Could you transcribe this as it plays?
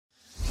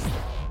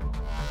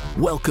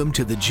Welcome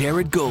to the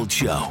Jared Gold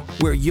Show,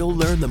 where you'll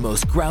learn the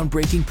most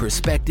groundbreaking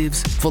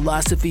perspectives,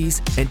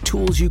 philosophies, and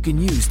tools you can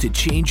use to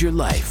change your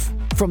life.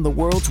 From the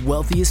world's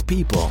wealthiest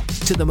people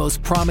to the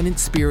most prominent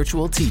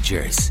spiritual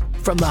teachers,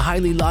 from the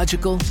highly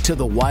logical to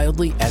the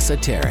wildly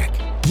esoteric,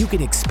 you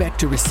can expect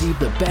to receive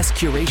the best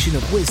curation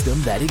of wisdom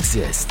that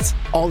exists,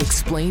 all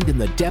explained in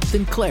the depth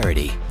and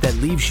clarity that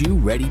leaves you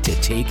ready to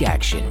take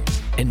action.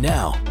 And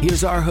now,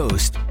 here's our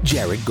host,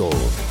 Jared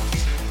Gold.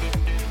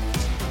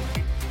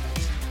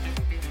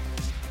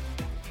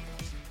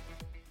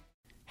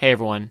 Hey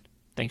everyone,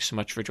 thanks so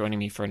much for joining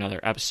me for another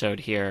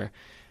episode here.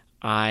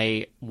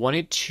 I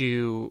wanted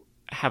to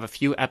have a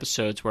few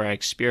episodes where I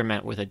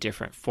experiment with a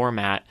different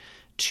format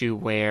to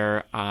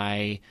where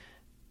I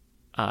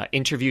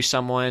interview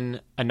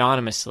someone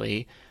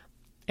anonymously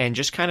and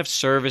just kind of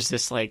serve as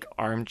this like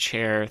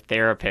armchair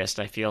therapist.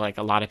 I feel like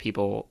a lot of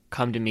people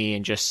come to me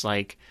and just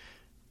like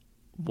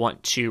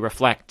want to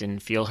reflect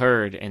and feel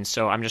heard. And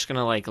so I'm just going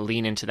to like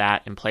lean into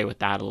that and play with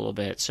that a little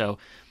bit. So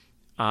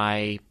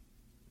I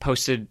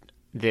posted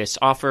this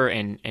offer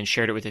and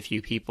shared it with a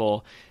few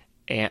people,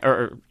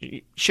 or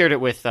shared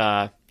it with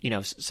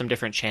some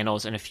different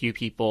channels, and a few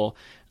people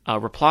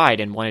replied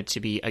and wanted to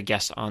be a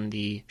guest on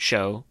the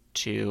show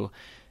to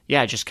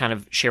just kind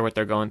of share what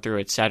they're going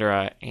through,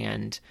 etc.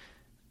 And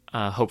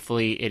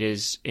hopefully it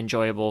is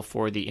enjoyable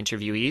for the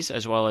interviewees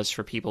as well as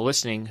for people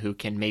listening who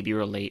can maybe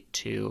relate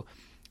to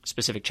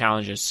specific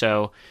challenges.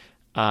 So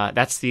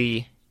that's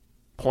the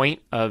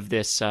point of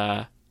this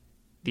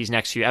these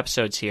next few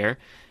episodes here.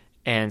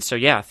 And so,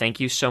 thank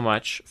you so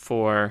much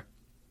for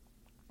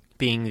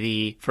being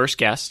the first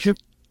guest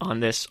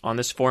on this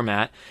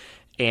format,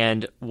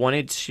 and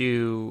wanted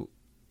to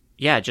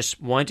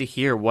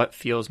hear what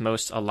feels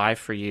most alive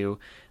for you,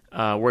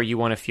 where you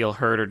want to feel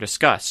heard or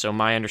discussed. So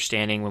my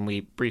understanding when we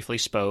briefly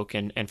spoke,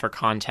 and for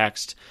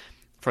context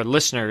for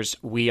listeners,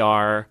 we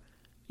are,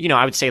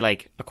 I would say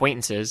like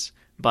acquaintances,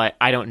 but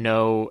I don't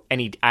know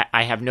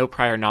I have no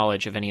prior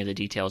knowledge of any of the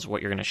details of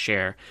what you're going to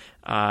share.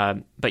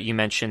 But you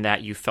mentioned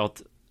that you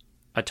felt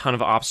a ton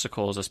of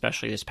obstacles,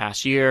 especially this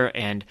past year,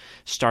 and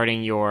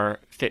starting your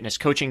fitness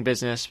coaching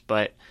business,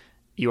 but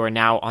you are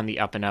now on the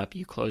up and up.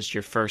 You closed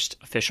your first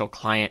official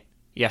client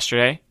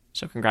yesterday,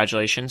 so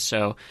congratulations.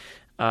 So,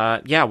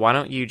 why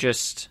don't you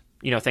just,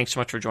 thanks so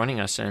much for joining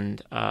us, and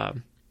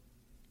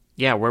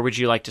where would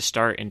you like to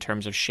start in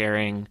terms of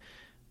sharing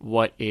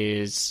what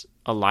is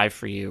alive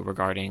for you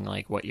regarding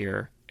like what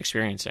you're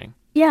experiencing?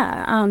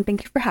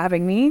 Thank you for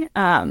having me.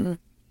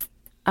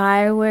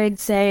 I would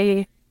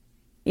say,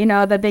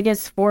 the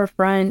biggest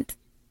forefront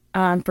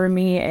for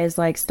me is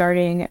like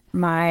starting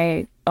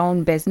my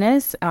own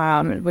business,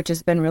 which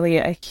has been really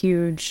a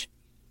huge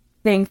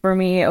thing for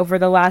me over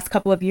the last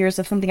couple of years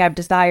of something I've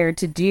desired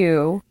to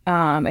do.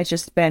 It's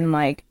just been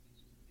like,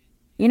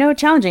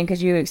 challenging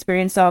because you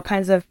experience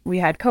we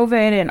had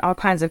COVID and all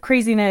kinds of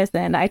craziness,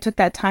 and I took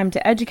that time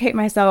to educate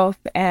myself,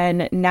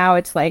 and now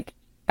it's like,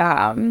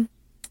 stepping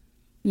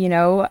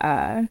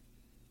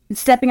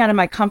out of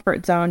my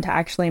comfort zone to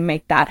actually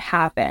make that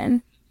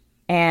happen.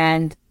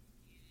 And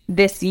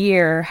this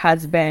year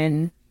has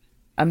been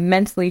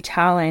immensely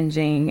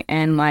challenging,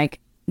 and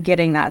like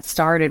getting that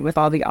started with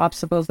all the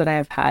obstacles that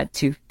I've had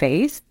to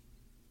face.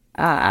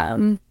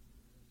 I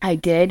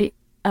did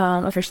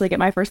officially get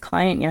my first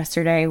client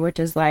yesterday, which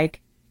is like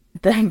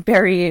the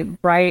very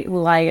bright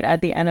light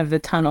at the end of the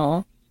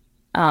tunnel,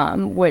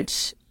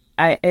 which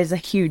is a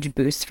huge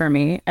boost for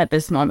me at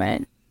this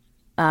moment.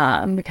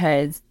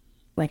 Because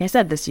like I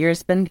said, this year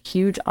has been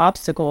huge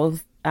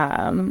obstacles.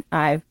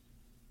 I've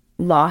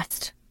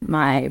lost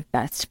my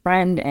best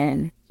friend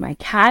and my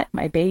cat,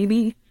 my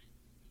baby.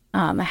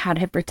 I had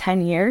him for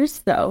 10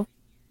 years, so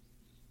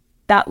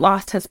that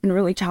loss has been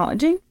really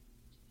challenging.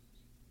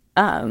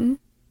 Also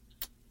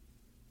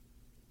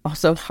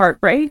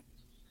heartbreak,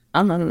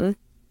 and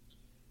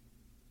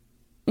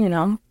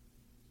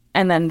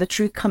then the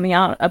truth coming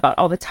out about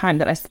all the time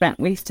that I spent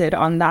wasted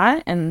on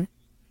that, and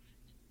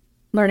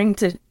learning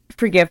to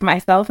forgive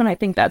myself. And I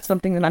think that's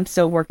something that I'm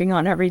still working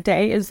on every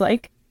day, is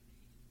like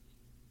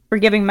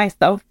forgiving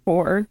myself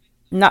for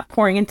not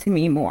pouring into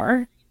me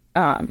more.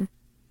 But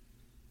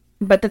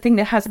the thing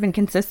that has been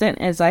consistent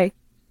is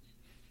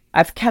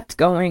I've kept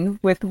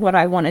going with what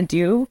I want to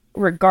do,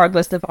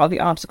 regardless of all the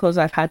obstacles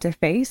I've had to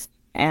face.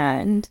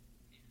 And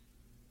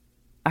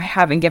I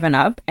haven't given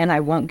up, and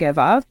I won't give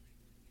up.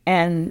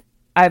 And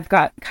I've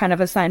got kind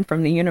of a sign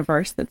from the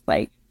universe that's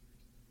like,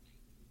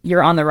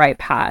 you're on the right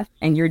path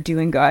and you're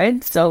doing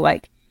good. So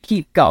like,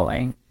 keep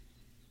going.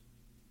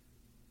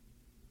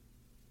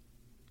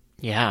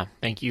 Yeah,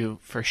 thank you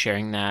for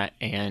sharing that.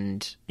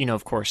 And,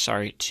 of course,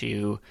 sorry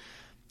to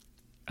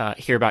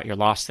hear about your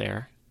loss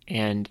there.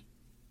 And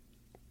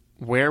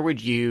where would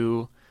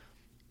you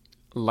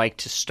like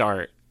to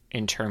start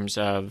in terms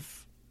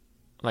of,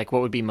 like,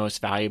 what would be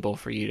most valuable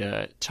for you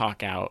to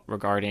talk out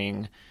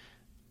regarding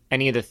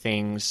any of the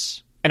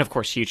things? And, of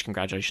course, huge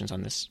congratulations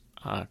on this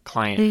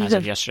client as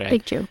of yesterday.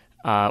 Thank you.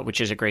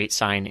 Which is a great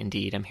sign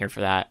indeed. I'm here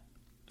for that.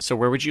 So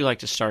where would you like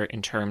to start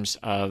in terms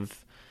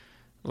of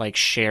like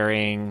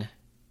sharing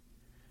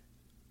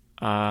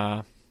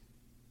Uh,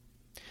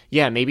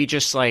 yeah, maybe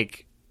just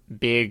like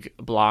big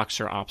blocks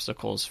or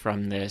obstacles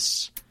from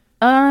this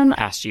Um,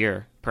 past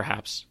year,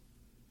 perhaps.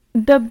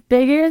 the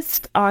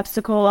biggest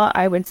obstacle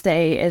I would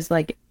say is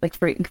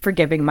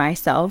forgiving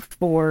myself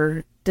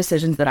for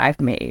decisions that I've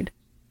made.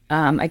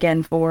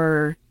 Again,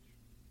 for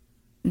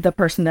the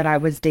person that I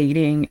was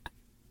dating,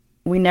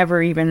 we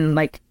never even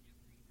like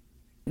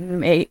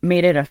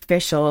made it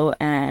official,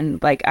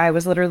 and like I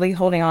was literally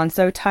holding on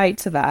so tight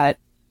to that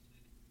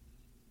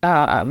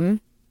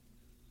um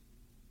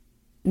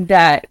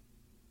that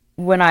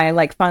when I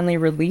like finally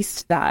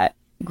released that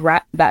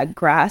grasp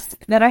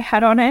that I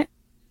had on it,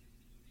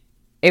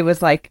 it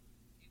was like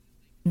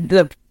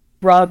the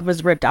rug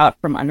was ripped out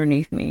from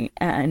underneath me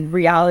and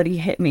reality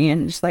hit me,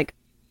 and just like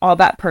all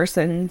that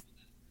person's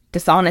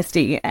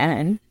dishonesty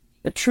and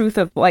the truth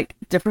of like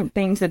different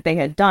things that they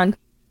had done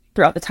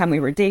throughout the time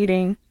we were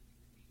dating,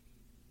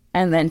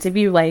 and then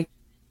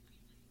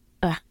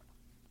uh,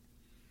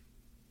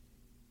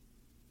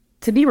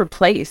 to be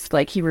replaced,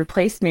 like he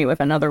replaced me with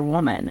another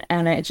woman,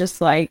 and it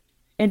just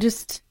it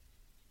just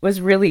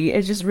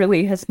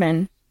really has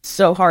been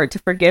so hard to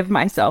forgive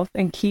myself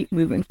and keep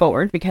moving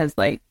forward, because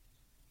like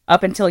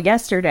up until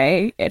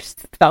yesterday it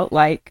felt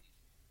like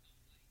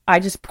I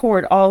just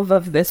poured all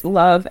of this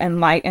love and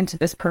light into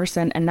this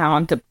person, and now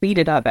I'm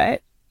depleted of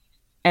it,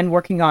 and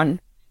working on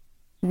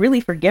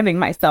really forgiving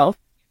myself.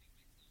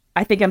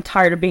 I think I'm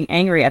tired of being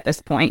angry at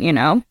this point, you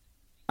know?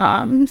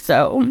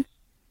 So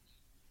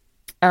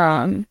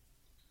um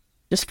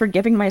just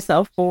forgiving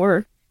myself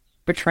for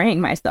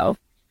betraying myself,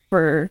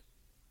 for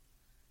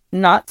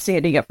not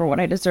standing up for what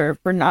I deserve,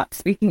 for not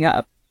speaking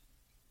up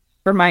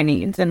for my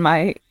needs and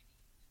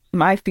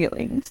my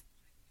feelings.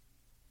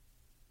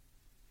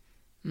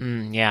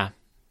 Yeah.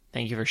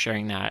 Thank you for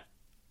sharing that.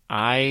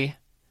 I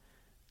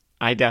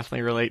I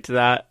definitely relate to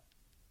that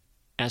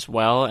as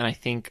well, and I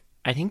think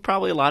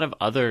probably a lot of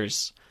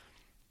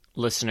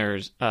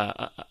listeners,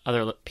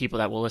 other people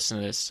that will listen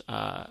to this,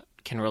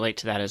 can relate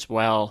to that as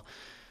well.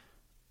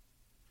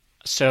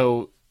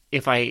 So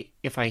if I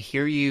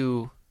hear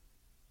you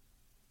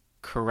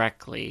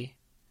correctly,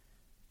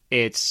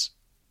 it's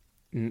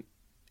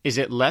is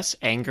it less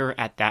anger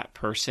at that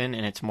person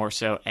and it's more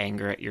so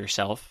anger at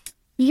yourself?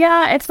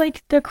 Yeah, it's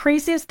like the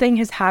craziest thing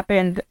has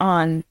happened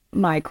on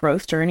my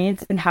growth journey.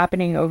 It's been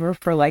happening over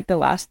for like the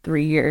last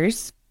 3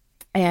 years.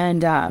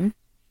 And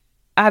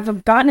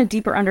I've gotten a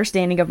deeper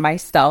understanding of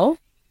myself.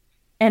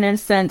 And in a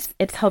sense,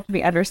 it's helped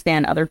me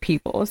understand other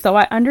people. So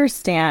I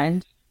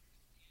understand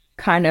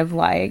kind of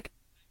like,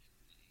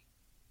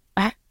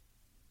 I,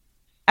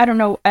 I don't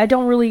know, I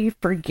don't really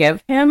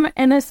forgive him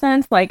in a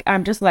sense. Like,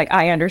 I'm just like,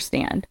 I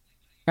understand.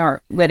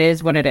 Or it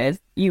is what it is.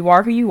 You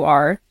are who you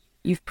are.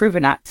 You've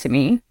proven that to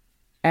me.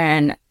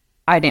 And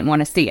I didn't want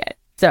to see it.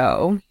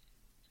 So,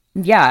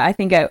 yeah, I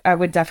think I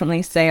would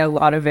definitely say a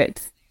lot of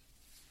it's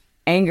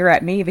anger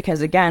at me,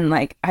 because, again,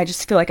 like, I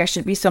just feel like I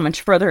should be so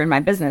much further in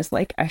my business.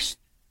 Like, I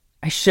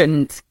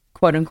shouldn't,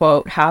 quote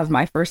unquote, have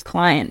my first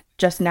client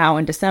just now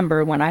in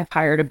December when I've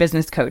hired a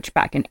business coach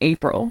back in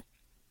April.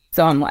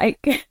 So I'm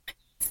like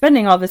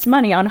spending all this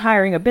money on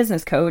hiring a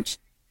business coach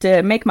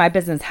to make my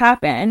business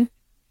happen.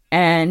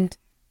 And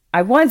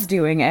I was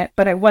doing it,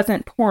 but I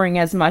wasn't pouring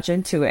as much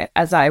into it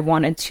as I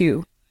wanted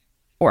to,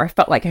 or I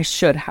felt like I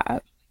should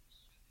have,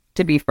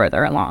 to be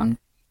further along.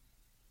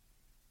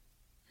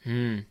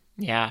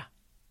 Yeah.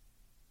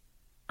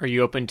 Are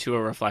you open to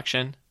a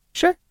reflection?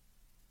 Sure.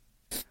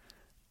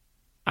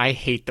 I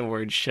hate the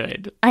word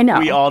should. I know.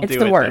 We all it's do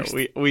the it. worst.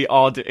 Though. We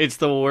all do. It's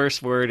the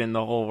worst word in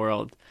the whole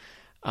world.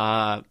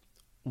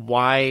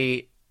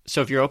 Why?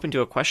 So if you're open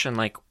to a question,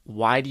 like,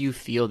 why do you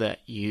feel that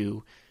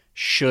you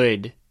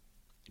should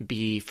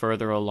be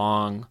further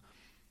along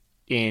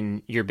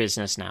in your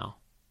business now?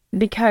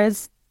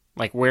 Because,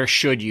 like, where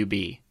should you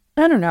be?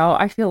 I don't know.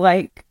 I feel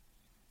like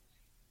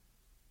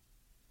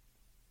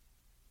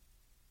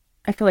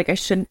I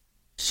should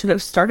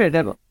have started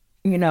it,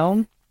 you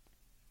know,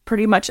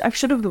 pretty much. I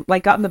should have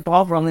like gotten the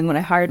ball rolling when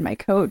I hired my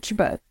coach,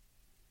 but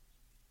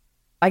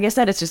like I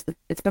said, it's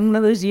been one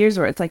of those years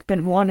where it's like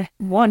been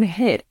one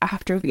hit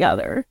after the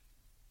other,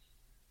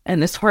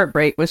 and this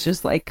heartbreak was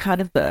just like kind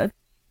of the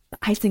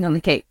icing on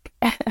the cake.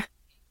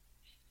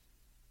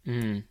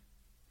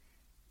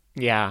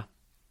 Yeah.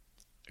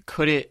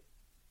 Could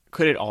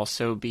it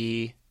also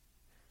be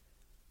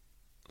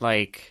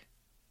like,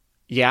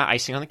 yeah,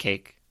 icing on the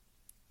cake?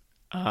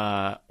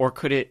 Or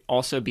could it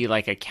also be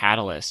like a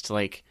catalyst,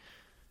 like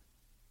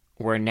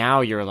where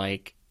now you're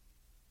like,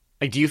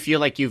 do you feel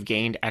like you've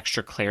gained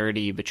extra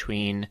clarity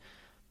between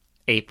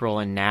April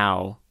and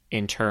now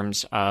in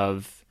terms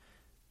of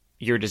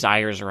your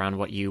desires around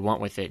what you want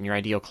with it and your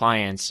ideal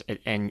clients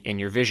and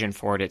your vision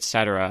for it,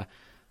 etc.?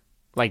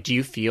 Like, do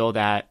you feel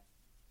that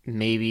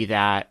maybe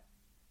that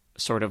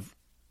sort of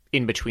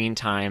in between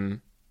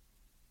time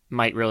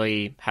might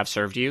really have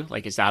served you?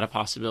 Like, is that a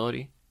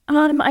possibility?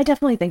 I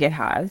definitely think it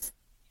has.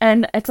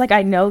 And it's like,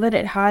 I know that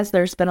it has.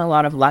 There's been a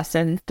lot of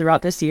lessons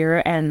throughout this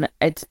year, and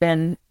it's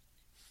been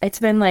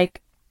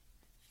like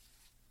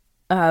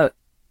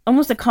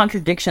almost a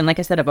contradiction, like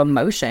I said, of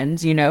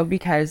emotions,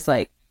 because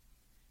like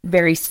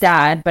very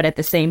sad, but at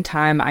the same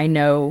time, I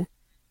know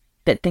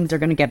that things are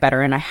going to get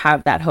better and I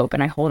have that hope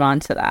and I hold on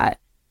to that.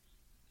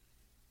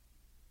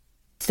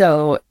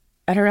 So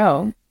I don't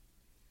know.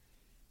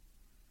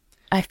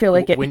 I feel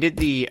like it. When did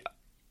the...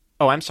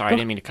 Oh, I'm sorry. I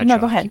didn't mean to cut No, you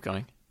go off. ahead. Keep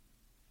going.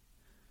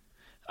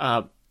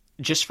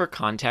 Just for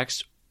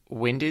context,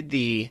 when did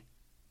the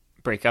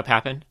breakup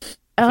happen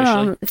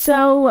officially?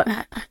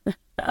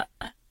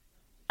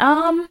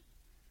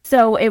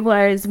 So it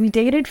was, we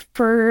dated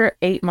for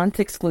 8 months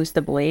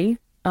exclusively.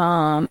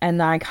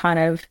 And I kind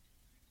of,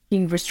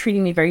 he was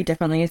treating me very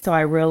differently. So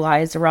I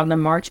realized around the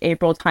March,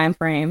 April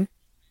timeframe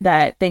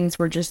that things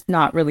were just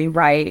not really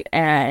right.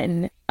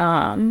 And,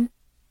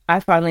 I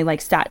finally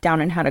like sat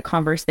down and had a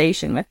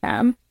conversation with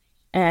him.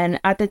 And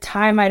at the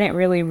time, I didn't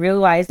really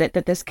realize that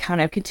this kind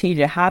of continued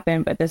to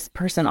happen. But this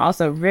person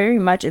also very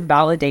much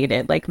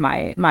invalidated like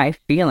my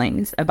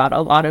feelings about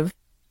a lot of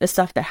the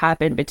stuff that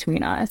happened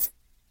between us.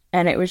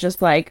 And it was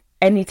just like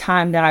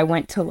anytime that I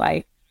went to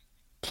like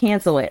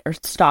cancel it or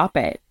stop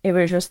it, it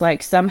was just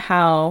like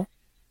somehow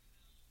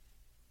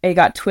it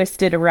got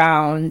twisted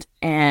around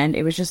and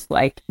it was just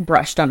like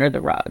brushed under the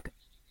rug.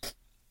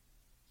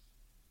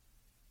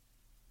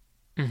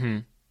 Mm-hmm.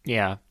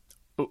 Yeah.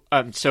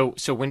 So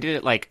when did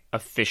it like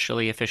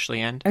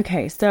officially end?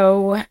 Okay,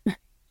 so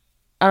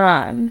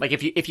Like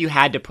if you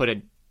had to put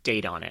a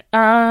date on it.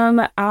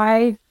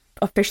 I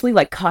officially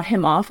like cut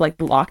him off, like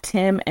blocked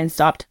him and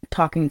stopped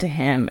talking to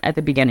him at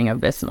the beginning of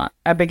this month.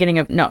 The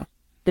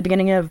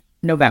beginning of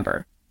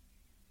November.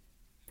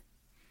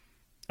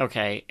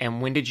 Okay,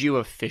 and when did you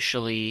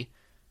officially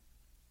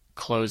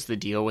close the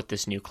deal with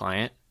this new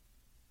client?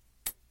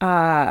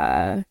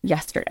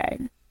 Yesterday.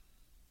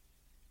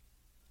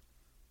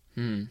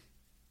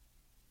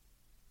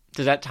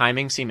 Does that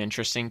timing seem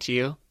interesting to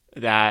you?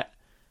 That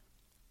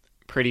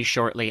pretty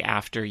shortly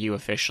after you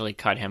officially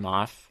cut him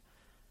off,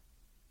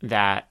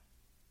 that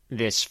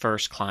this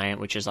first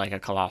client, which is like a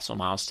colossal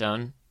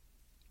milestone,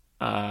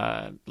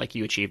 like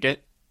you achieved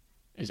it?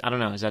 I don't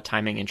know, is that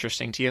timing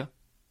interesting to you?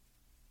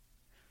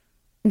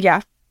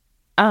 Yeah.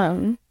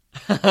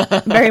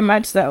 Very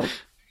much so.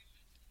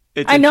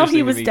 It's I know he interesting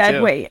to was me, dead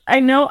too. weight. I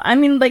know. I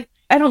mean, like,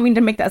 I don't mean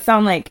to make that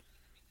sound like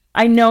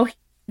I know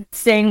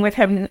staying with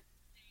him.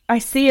 I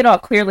see it all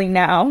clearly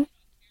now,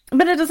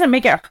 but it doesn't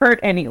make it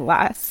hurt any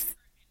less.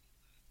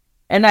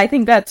 And I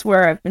think that's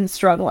where I've been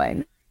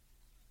struggling.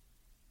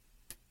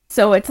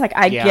 So it's like,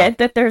 I get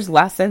that there's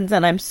lessons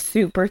and I'm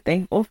super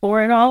thankful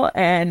for it all.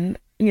 And,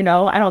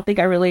 I don't think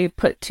I really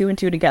put two and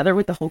two together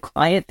with the whole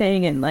client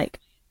thing and like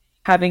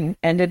having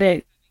ended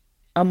it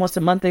almost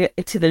a month to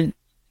the,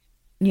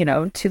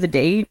 to the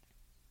date.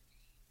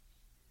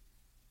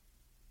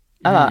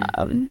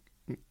 But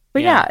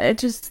yeah, it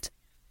just,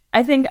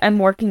 I think I'm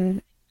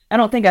working. I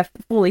don't think I've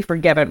fully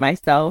forgiven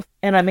myself,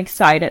 and I'm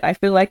excited. I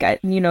feel like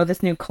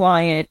this new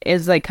client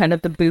is like kind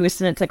of the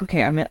boost, and it's like,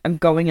 okay, I'm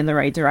going in the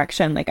right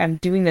direction. Like I'm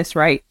doing this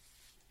right,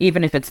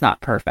 even if it's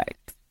not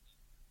perfect.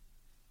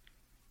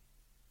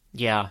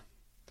 Yeah.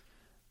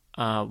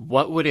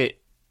 What would it,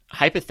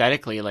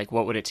 hypothetically, like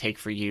what would it take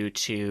for you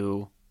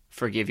to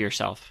forgive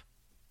yourself?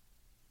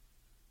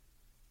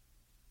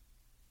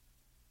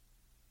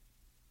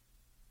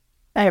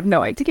 I have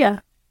no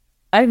idea.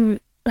 I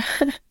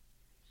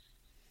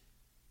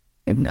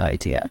have no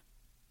idea.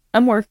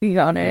 I'm working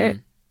on it.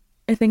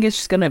 I think it's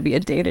just going to be a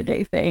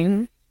day-to-day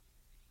thing.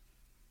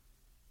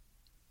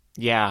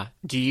 Yeah.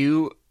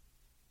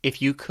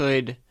 If you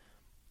could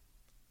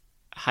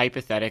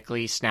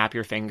hypothetically snap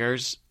your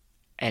fingers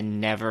and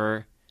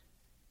never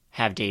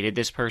have dated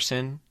this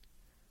person,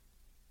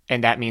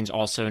 and that means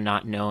also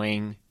not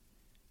knowing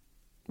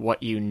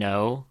what you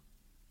know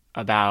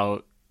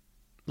about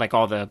like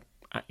all the,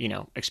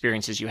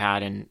 experiences you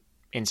had and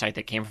insight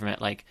that came from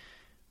it, like,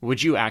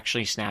 would you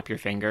actually snap your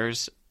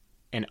fingers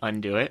and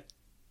undo it?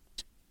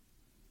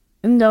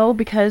 No,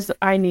 because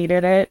I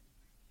needed it.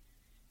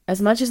 As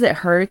much as it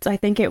hurts, I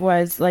think it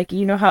was like,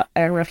 how,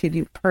 I don't know if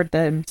you've heard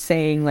them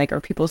saying, like,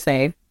 or people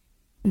say,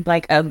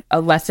 like,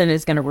 a lesson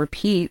is going to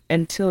repeat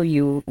until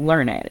you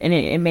learn it. And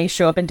it may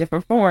show up in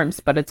different forms,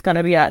 but it's going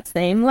to be that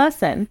same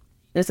lesson.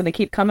 It's going to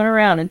keep coming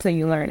around until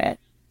you learn it.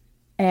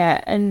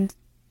 And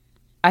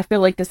I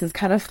feel like this is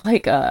kind of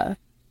like a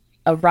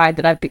ride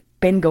that I've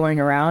been going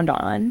around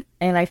on.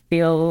 And I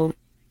feel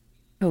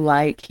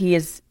like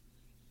this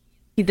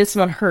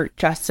one hurt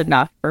just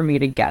enough for me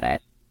to get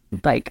it.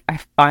 Like, I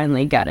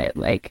finally get it.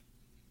 Like,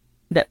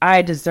 that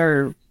I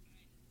deserve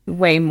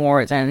way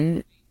more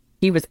than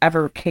he was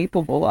ever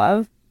capable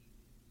of.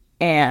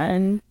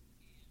 And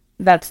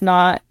that's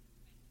not,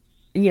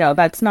 I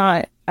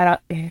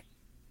don't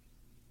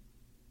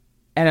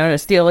know,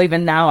 still,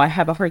 even now, I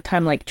have a hard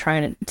time, like,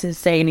 trying to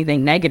say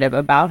anything negative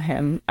about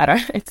him.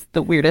 It's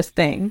the weirdest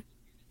thing.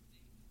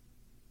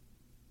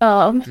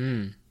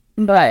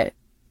 But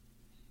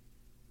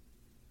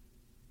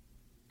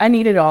I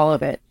needed all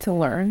of it to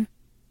learn.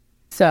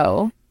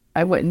 So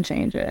I wouldn't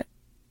change it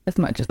as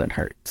much as it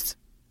hurts.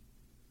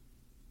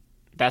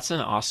 That's an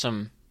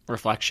awesome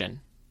reflection.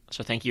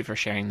 So thank you for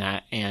sharing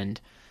that. And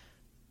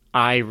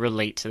I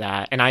relate to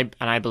that. And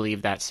I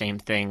believe that same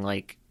thing.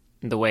 Like,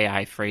 the way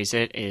I phrase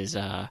it is,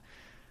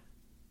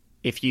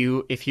 if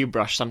you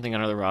brush something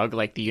under the rug,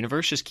 like, the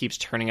universe just keeps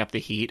turning up the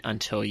heat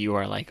until you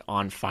are like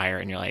on fire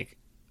and you're like,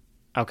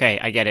 okay,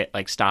 I get it.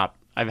 Like, stop.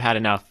 I've had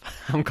enough.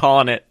 I'm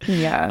calling it.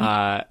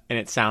 Yeah. And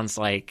it sounds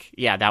like,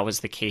 yeah, that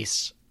was the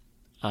case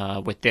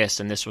with this.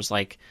 And this was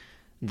like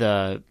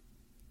the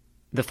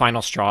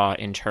final straw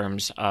in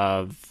terms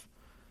of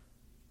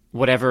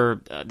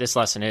whatever this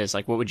lesson is.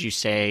 Like, what would you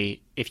say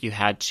if you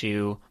had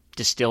to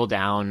distill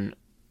down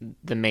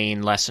the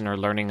main lesson or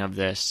learning of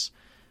this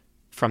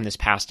from this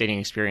past dating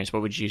experience?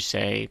 What would you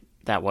say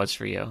that was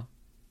for you?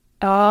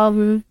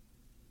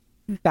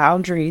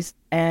 Boundaries,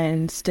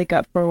 and stick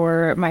up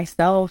for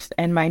myself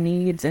and my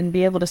needs and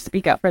be able to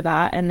speak up for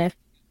that. And if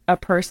a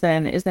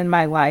person is in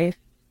my life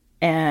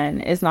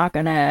and is not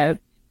going to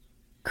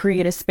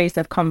create a space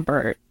of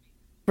comfort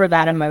for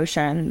that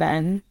emotion,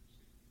 then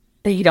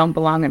you don't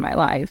belong in my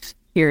life,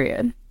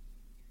 period.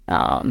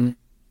 And,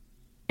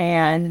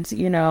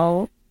 you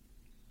know,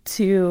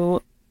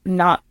 to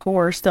not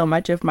pour so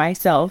much of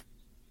myself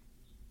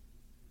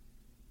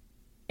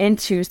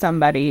into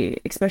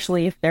somebody,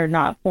 especially if they're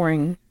not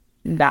pouring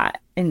that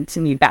into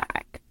me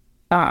back.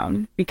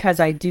 Because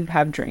I do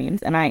have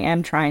dreams and I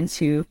am trying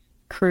to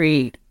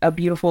create a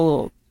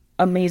beautiful,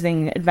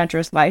 amazing,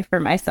 adventurous life for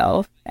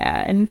myself.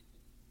 And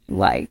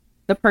like,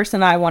 the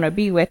person I want to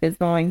be with is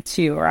going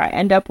to, or I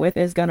end up with,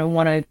 is going to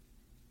want to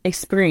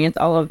experience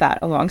all of that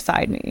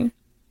alongside me.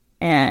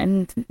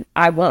 And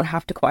I won't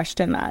have to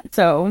question that.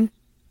 So,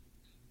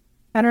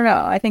 I don't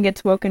know. I think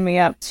it's woken me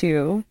up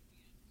to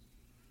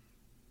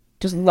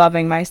just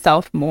loving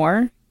myself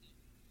more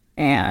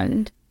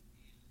and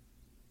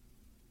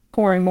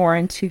pouring more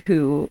into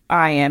who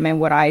I am and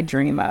what I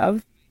dream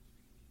of.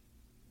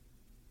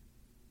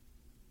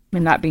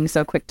 And not being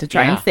so quick to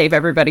try and save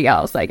everybody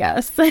else, I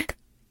guess.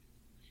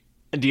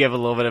 Do you have a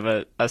little bit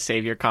of a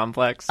savior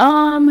complex?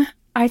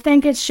 I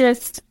think it's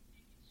just,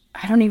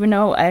 I don't even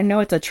know. I know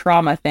it's a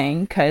trauma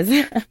thing because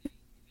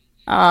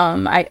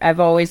I've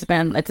always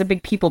been, it's a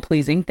big people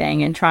pleasing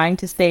thing and trying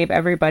to save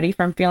everybody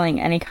from feeling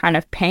any kind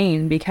of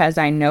pain because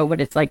I know what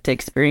it's like to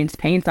experience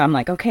pain. So I'm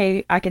like,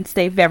 okay, I can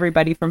save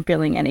everybody from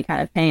feeling any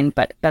kind of pain,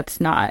 but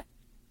that's not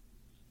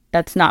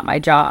my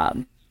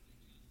job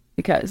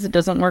because it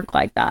doesn't work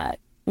like that.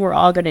 We're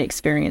all going to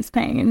experience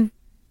pain.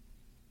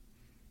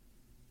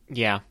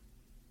 Yeah.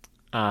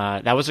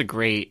 That was a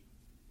great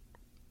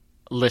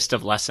list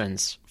of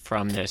lessons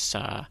from this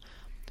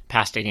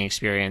past dating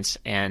experience.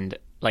 And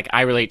like,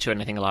 I relate to it,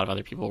 and I think a lot of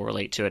other people will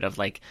relate to it, of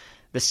like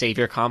the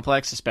savior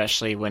complex,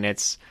 especially when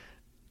it's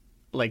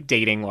like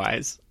dating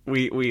wise.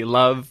 We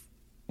love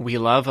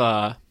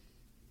a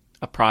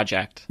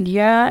project.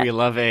 Yeah. We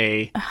love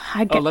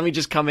let me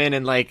just come in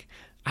and like,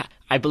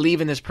 I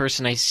believe in this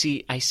person. I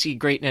see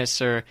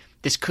greatness, or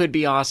this could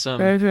be awesome.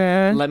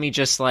 Mm-hmm. Let me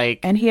just like,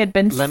 and he had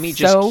been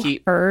so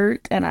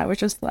hurt, and I was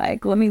just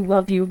like, let me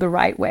love you the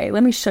right way.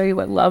 Let me show you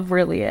what love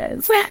really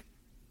is.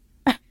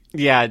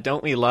 Yeah,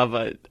 don't we love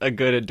a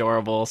good,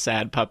 adorable,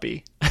 sad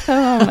puppy?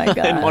 Oh my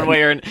god! in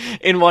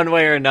one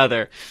way or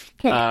another.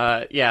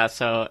 Okay. Yeah.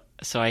 So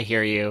I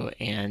hear you,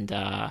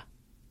 and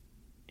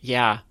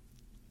yeah,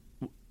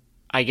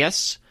 I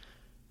guess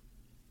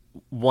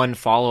one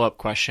follow-up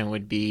question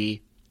would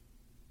be: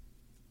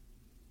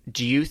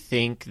 do you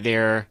think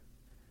there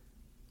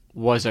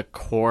was a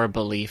core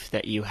belief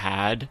that you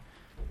had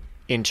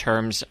in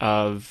terms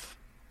of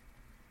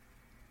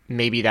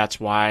maybe that's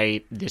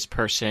why this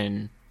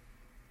person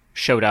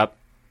showed up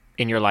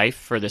in your life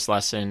for this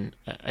lesson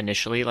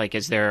initially? Like,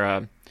 is there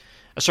a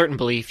certain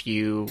belief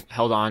you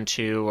held on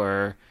to,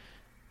 or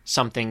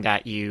something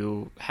that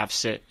you have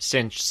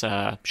since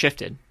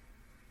shifted?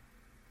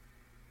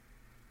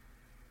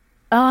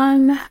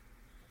 I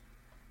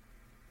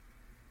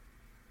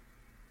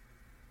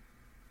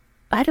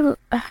don't,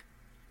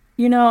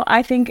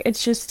 I think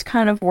it's just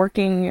kind of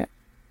working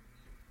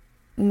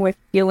with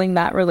healing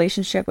that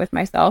relationship with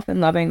myself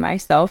and loving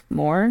myself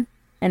more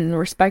and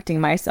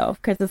respecting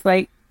myself. Because it's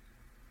like,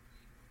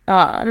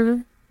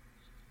 I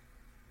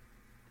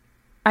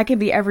can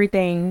be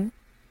everything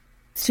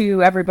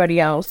to everybody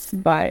else,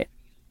 but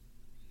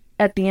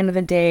at the end of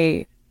the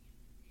day,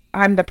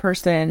 I'm the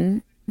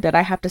person that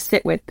I have to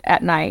sit with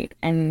at night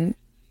and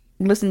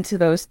listen to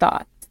those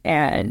thoughts.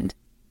 And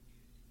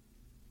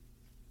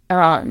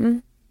I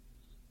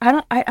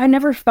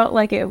never felt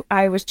like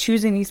I was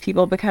choosing these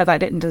people because I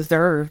didn't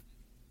deserve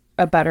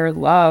a better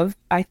love.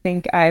 I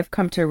think I've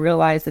come to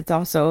realize it's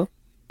also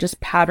just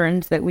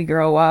patterns that we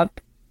grow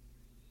up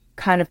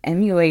kind of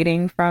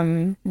emulating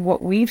from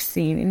what we've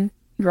seen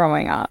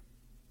growing up.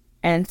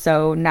 And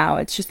so now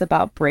it's just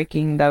about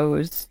breaking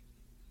those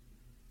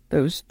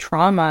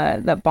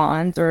trauma, the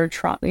bonds, or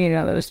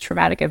those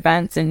traumatic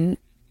events, and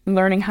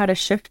learning how to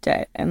shift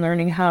it and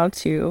learning how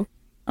to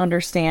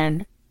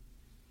understand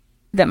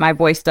that my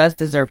voice does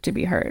deserve to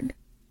be heard.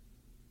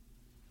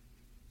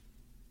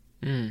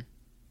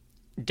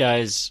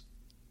 Does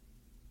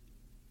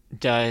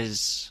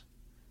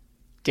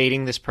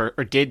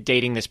did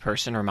dating this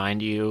person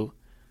remind you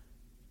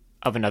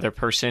of another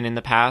person in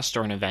the past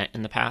or an event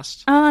in the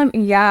past?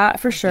 Yeah,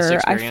 for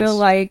sure. I feel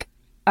like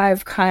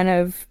I've kind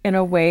of, in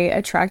a way,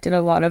 attracted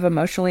a lot of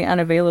emotionally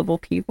unavailable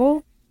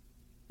people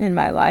in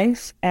my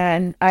life.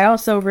 And I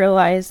also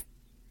realized,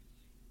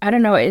 I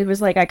don't know, it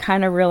was like I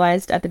kind of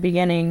realized at the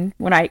beginning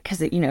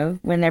because,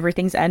 when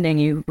everything's ending,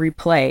 you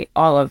replay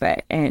all of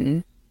it.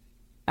 And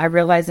I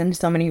realized in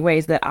so many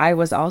ways that I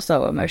was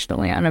also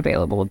emotionally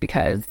unavailable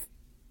because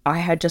I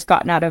had just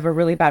gotten out of a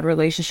really bad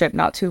relationship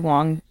not too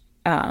long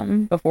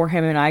before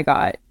him and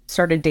I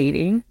started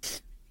dating.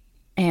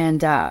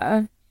 And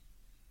I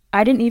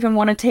didn't even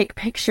want to take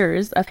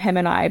pictures of him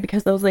and I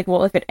because I was like,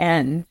 well, if it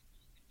ends,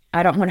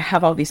 I don't want to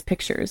have all these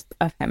pictures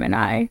of him and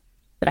I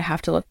that I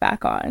have to look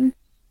back on.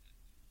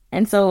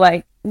 And so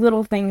like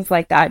little things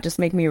like that just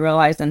make me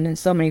realize in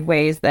so many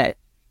ways that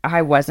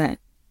I wasn't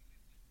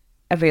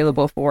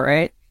available for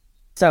it.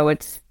 So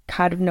it's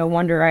kind of no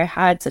wonder I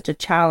had such a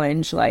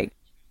challenge like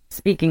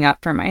speaking up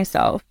for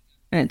myself.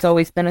 And it's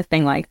always been a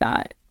thing like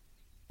that.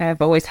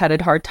 I've always had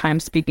a hard time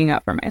speaking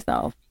up for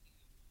myself.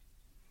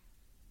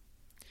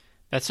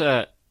 That's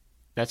a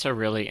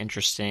really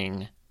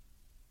interesting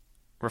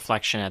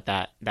reflection at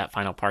that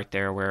final part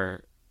there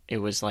where it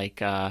was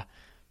like,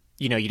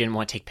 you didn't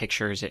want to take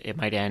pictures. It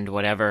might end,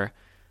 whatever.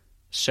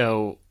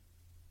 So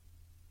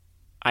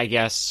I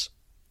guess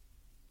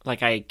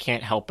like I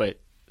can't help but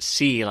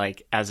see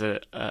like as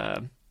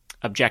a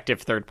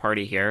objective third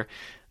party here,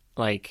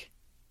 like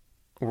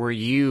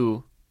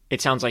it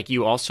sounds like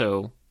you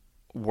also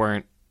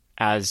weren't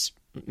as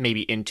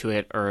maybe into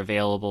it or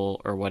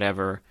available or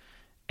whatever.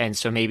 And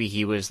so maybe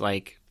he was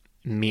like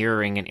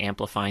mirroring and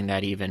amplifying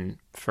that even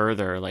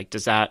further. Like,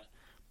 does that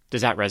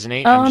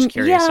resonate? I'm just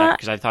curious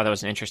because I thought that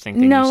was an interesting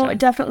thing. No, you said.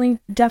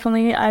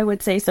 definitely, I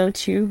would say so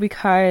too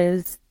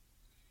because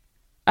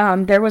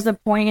there was a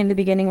point in the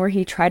beginning where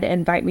he tried to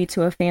invite me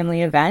to a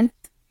family event,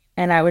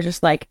 and I was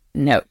just like,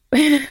 no,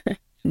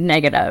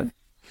 negative.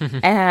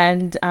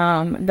 And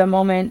the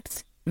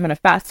moment I'm gonna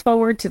fast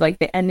forward to like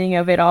the ending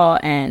of it all,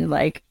 and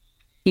like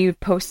he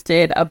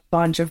posted a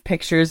bunch of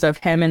pictures of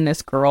him and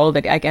this girl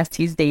that I guess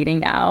he's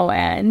dating now,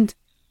 and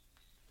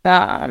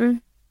I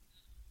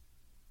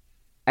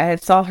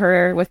saw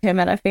her with him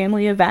at a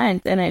family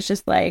event, and it's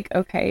just like,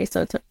 okay,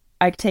 so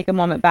I take a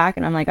moment back,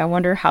 and I'm like, I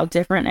wonder how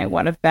different it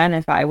would have been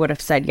if I would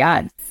have said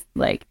yes,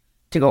 like,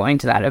 to going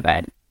to that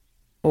event,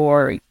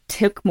 or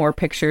took more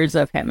pictures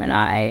of him and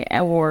I,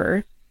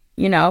 or,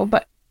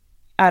 but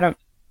I don't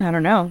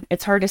know.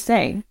 It's hard to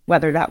say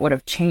whether that would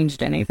have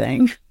changed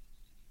anything.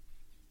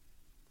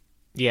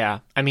 Yeah,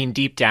 I mean,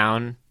 deep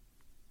down,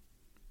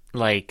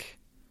 like,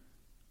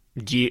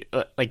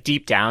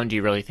 deep down, do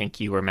you really think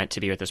you were meant to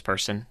be with this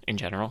person in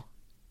general?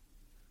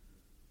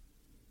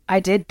 I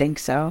did think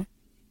so,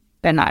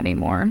 but not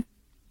anymore.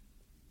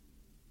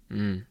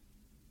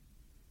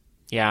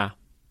 Yeah.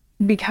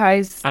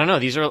 Because I don't know.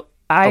 These are.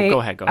 Go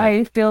ahead.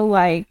 I feel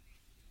like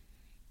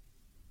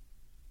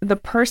the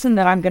person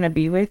that I'm going to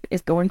be with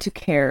is going to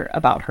care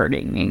about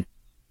hurting me.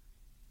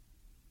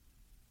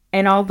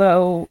 And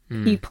although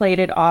he played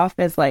it off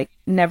as like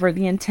never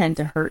the intent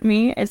to hurt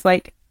me, it's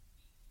like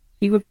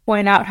he would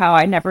point out how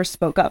I never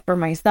spoke up for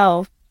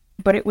myself,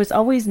 but it was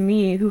always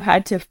me who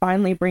had to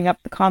finally bring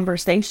up the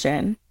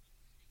conversation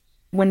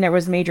when there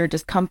was major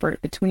discomfort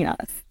between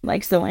us.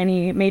 Like, so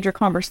any major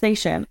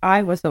conversation,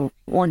 I was the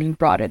one who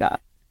brought it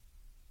up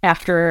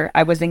after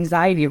I was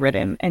anxiety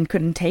ridden and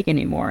couldn't take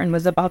anymore and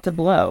was about to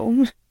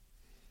blow.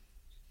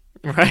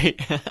 Right.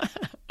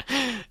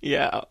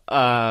 Yeah.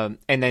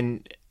 And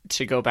then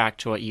to go back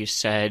to what you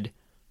said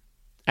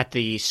at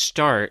the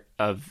start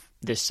of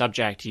this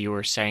subject, you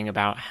were saying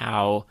about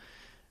how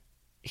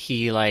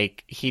he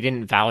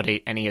didn't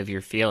validate any of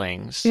your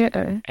feelings.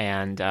 Yeah.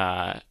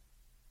 And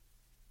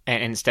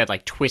instead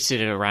like twisted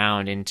it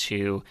around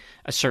into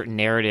a certain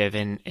narrative,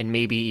 and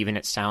maybe even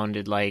it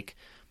sounded like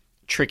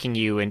tricking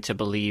you into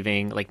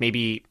believing, like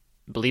maybe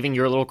believing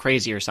you're a little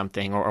crazy or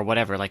something, or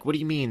whatever. Like, what do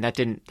you mean that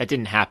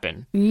didn't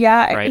happen?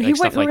 Yeah, right? He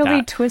like, wouldn't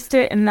really that. twist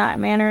it in that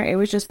manner. It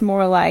was just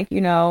more like,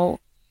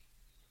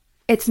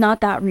 it's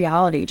not that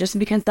reality. Just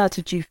because that's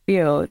what you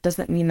feel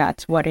doesn't mean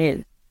that's what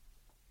is.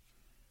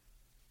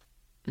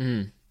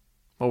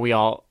 Well, we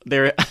all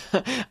there.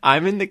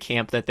 I'm in the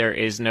camp that there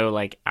is no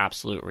like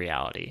absolute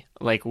reality.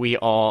 Like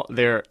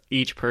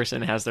each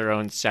person has their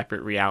own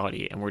separate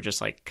reality, and we're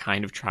just like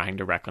kind of trying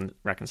to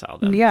reconcile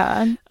them.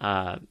 Yeah.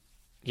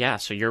 Yeah.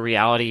 So your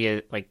reality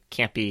is like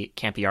can't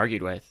be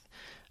argued with.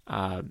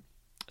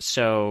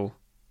 So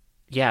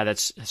yeah,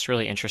 that's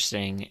really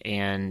interesting.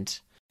 And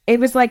it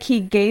was like he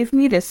gave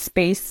me this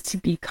space to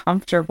be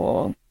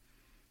comfortable,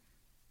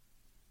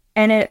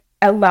 and it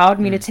allowed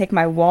me to take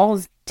my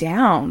walls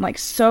down, like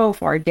so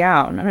far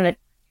down. And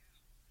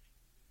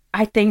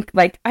I think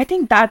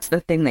that's the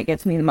thing that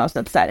gets me the most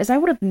upset is I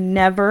would have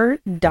never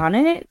done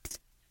it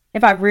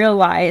if I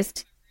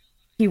realized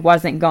he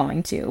wasn't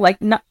going to. Like,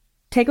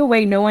 take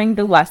away knowing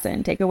the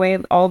lesson, take away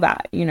all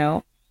that,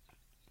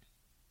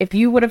 If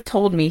you would have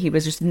told me he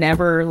was just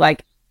never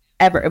like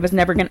ever. It was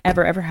never going to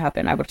ever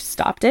happen. I would have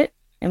stopped it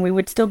and we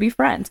would still be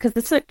friends because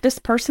this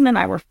person and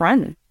I were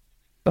friends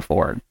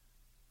before.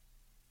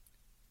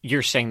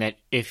 You're saying that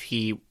if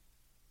you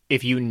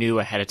knew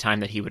ahead of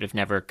time that he would have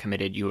never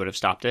committed, you would have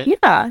stopped it?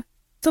 Yeah.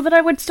 So that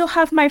I would still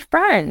have my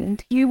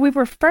friend. We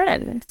were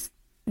friends.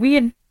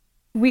 I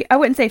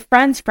wouldn't say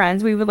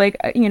friends. We were like,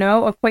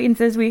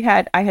 acquaintances.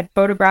 I had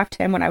photographed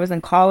him when I was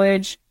in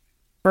college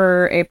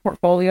for a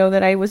portfolio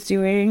that I was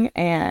doing.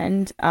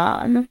 And,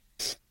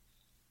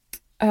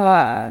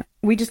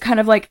 we just kind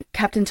of like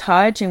kept in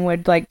touch and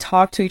would like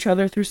talk to each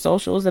other through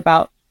socials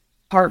about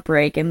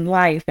heartbreak and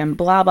life and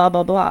blah, blah,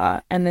 blah,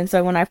 blah. And then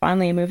so when I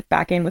finally moved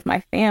back in with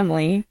my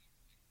family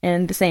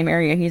in the same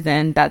area he's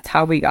in, that's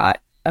how we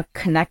got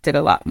connected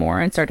a lot more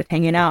and started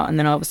hanging out. And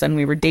then all of a sudden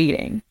we were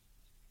dating.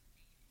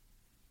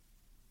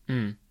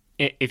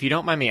 If you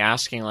don't mind me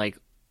asking, like,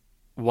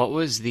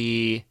 was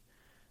there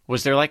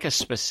like a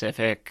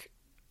specific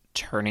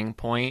turning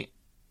point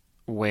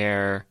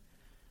where,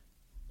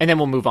 and then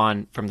we'll move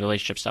on from the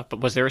relationship stuff, but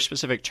was there a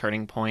specific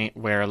turning point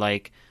where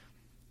like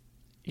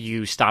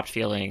you stopped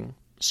feeling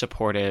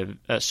supported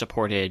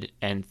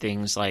and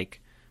things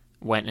like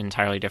went an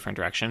entirely different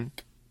direction?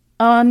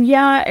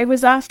 Yeah, it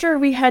was after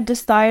we had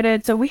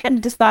decided,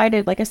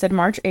 like I said,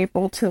 March,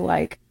 April to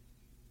like,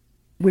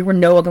 we were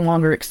no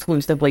longer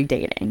exclusively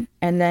dating.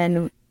 And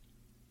then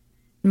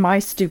my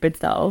stupid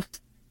self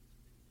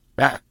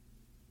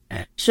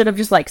should have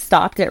just like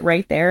stopped it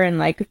right there. And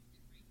like,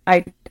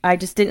 I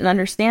just didn't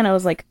understand. I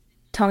was like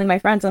telling my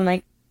friends, I'm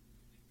like,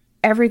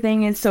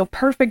 everything is so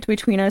perfect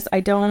between us. I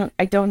don't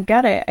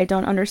get it. I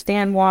don't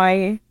understand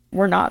why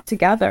we're not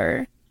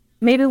together.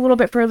 Maybe a little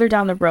bit further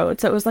down the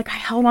road. So it was like I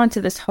held on to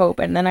this hope,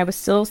 and then I was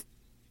still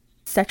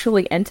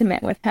sexually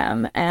intimate with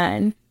him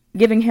and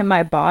giving him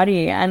my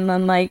body. And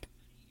then like,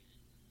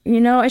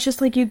 it's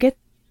just like you get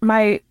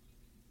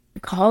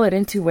call it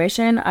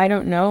intuition. I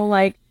don't know,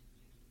 like,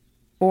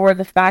 or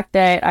the fact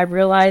that I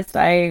realized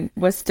I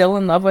was still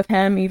in love with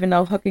him, even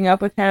though hooking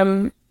up with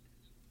him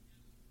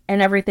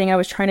and everything, I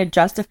was trying to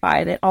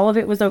justify that all of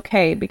it was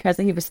okay because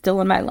he was still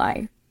in my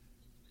life.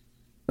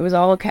 It was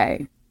all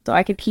okay. So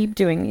I could keep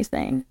doing these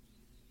things.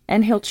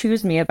 And he'll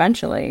choose me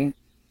eventually.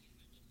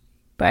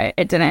 But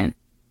it didn't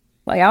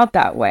play out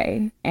that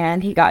way.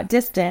 And he got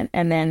distant,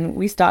 and then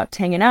we stopped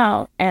hanging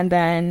out. And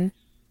then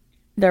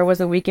there was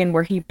a weekend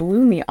where he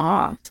blew me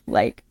off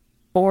like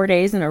 4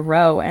 days in a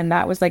row. And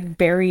that was like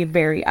very,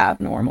 very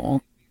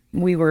abnormal.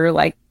 We were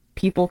like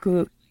people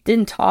who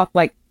didn't talk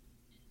like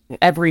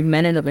every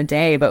minute of the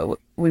day, but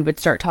we would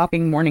start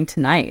talking morning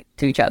to night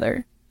to each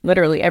other,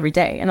 literally every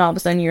day. And all of a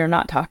sudden you're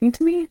not talking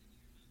to me.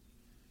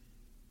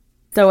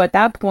 So at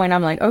that point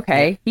I'm like,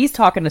 okay, he's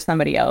talking to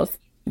somebody else.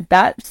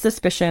 That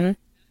suspicion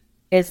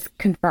is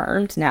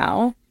confirmed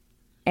now.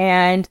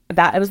 And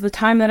that was the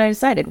time that I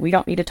decided we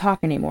don't need to talk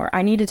anymore.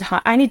 I need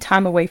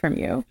time away from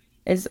you.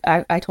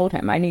 I told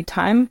him I need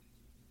time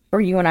for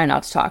you and I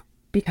not to talk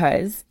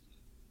because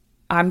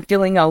I'm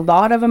feeling a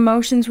lot of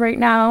emotions right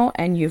now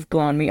and you've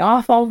blown me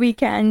off all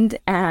weekend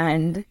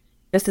and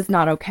this is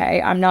not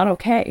okay. I'm not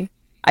okay.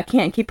 I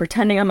can't keep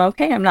pretending I'm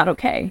okay. I'm not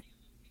okay.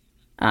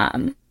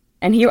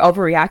 And he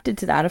overreacted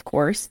to that, of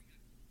course.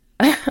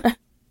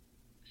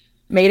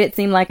 Made it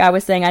seem like I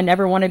was saying I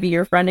never want to be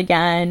your friend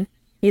again.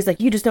 He's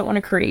like, you just don't want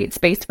to create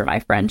space for my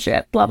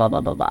friendship, blah, blah,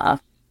 blah, blah, blah.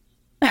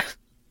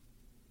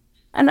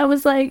 And I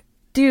was like,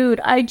 dude,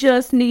 I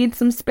just need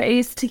some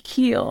space to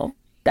heal.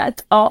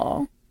 That's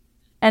all.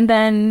 And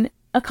then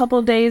a couple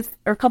of days,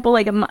 or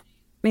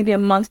maybe a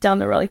month down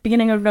the road, like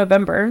beginning of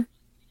November,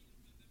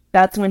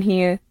 that's when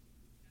he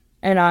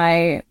and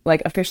I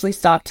like officially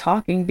stopped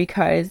talking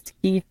because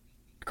he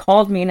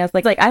called me and I was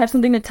like, I have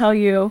something to tell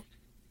you,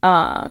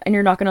 and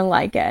you're not going to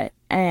like it.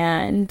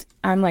 And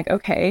I'm like,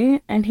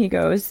 okay. And he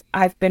goes,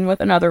 I've been with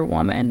another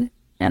woman.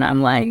 And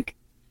I'm like,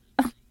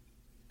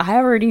 I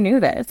already knew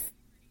this.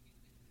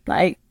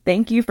 Like,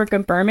 thank you for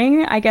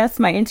confirming, I guess,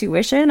 my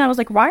intuition. I was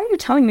like, why are you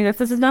telling me this?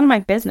 This is none of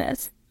my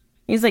business.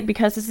 He's like,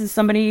 because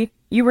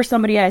you were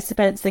somebody I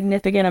spent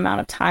significant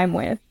amount of time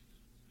with.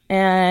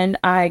 And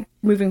I,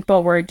 moving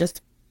forward,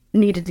 just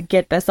needed to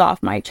get this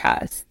off my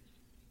chest.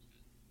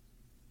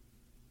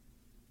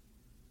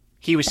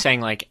 He was saying,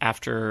 like,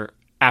 after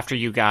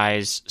you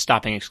guys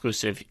stopped being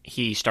exclusive,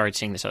 he started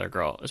seeing this other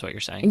girl, is what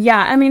you're saying? Yeah,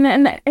 I mean,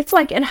 and it's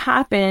like it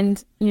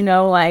happened,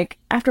 like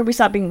after we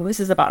stopped being, this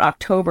is about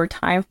October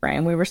time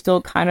frame. We were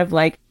still kind of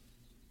like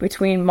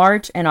between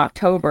March and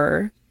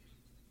October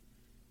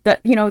that,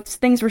 we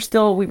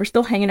were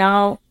still hanging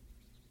out,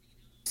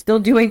 still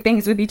doing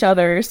things with each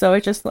other. So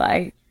it's just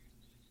like,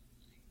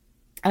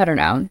 I don't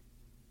know.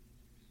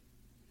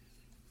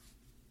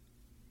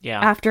 Yeah.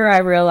 After I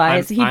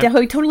realized he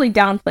totally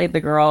downplayed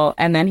the girl,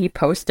 and then he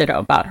posted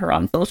about her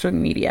on social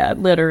media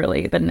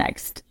literally the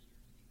next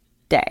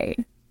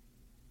day.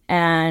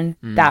 And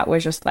that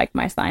was just like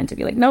my sign to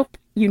be like, nope,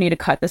 you need to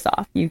cut this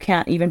off. You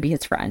can't even be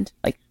his friend.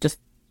 Like, just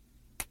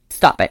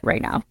stop it right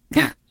now.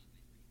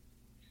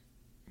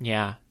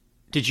 Yeah.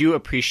 Did you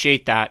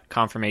appreciate that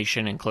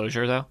confirmation and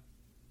closure,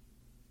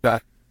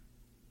 though?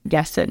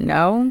 Yes and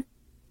no.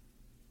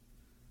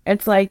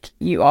 It's like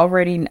you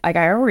already, like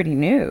I already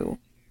knew.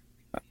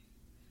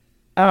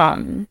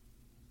 Um,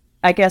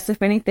 I guess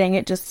if anything,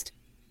 it just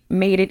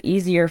made it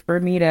easier for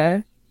me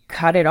to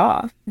cut it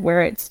off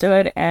where it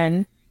stood.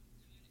 And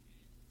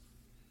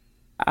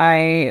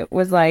I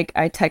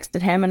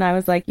texted him and I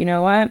was like, you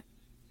know what?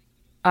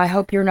 I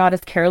hope you're not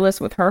as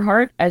careless with her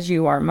heart as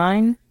you are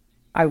mine.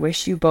 I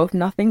wish you both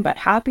nothing but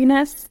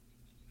happiness.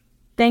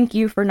 Thank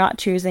you for not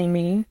choosing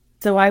me,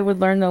 so I would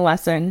learn the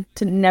lesson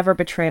to never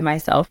betray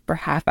myself for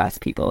half-ass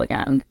people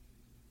again.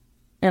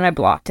 And I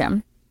blocked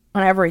him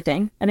on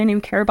everything. I didn't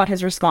even care about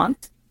his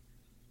response.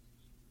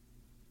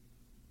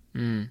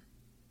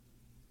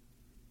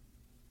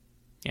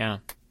 Yeah.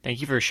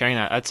 Thank you for sharing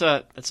that.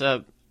 That's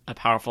a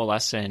powerful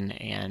lesson.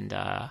 And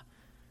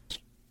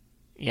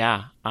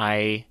yeah,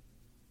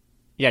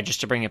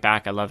 just to bring it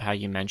back, I love how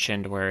you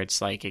mentioned where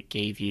it's like it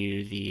gave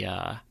you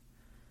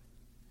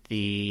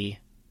the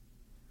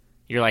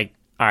you're like,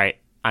 all right,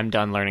 I'm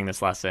done learning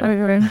this lesson.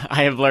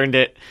 I have learned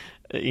it,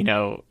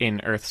 in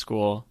Earth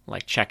School,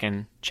 like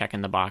checking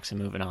the box and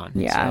moving on.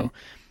 Yeah. So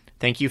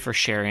thank you for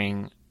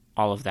sharing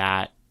all of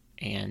that.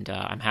 And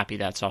I'm happy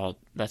that's all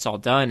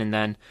done. And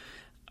then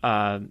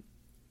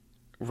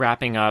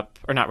wrapping up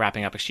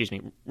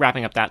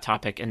that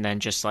topic, and then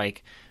just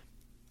like,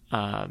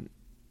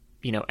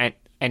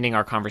 ending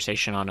our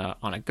conversation on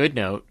a good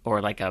note,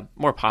 or like a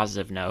more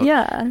positive note.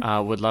 Yeah.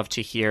 Would love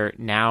to hear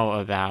now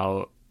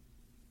about,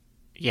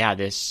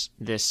 this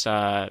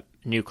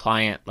new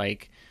client.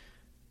 Like,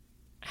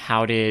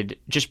 how did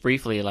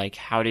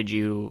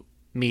you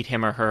meet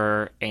him or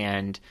her,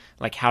 and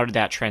like how did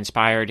that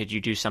transpire? Did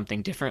you do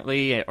something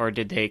differently, or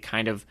did they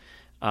kind of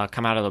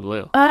come out of the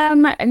blue?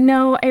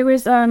 No, it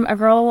was a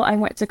girl I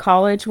went to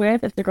college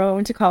with. It's the girl I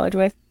went to college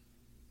with,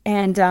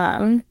 and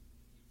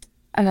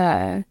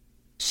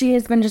she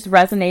has been just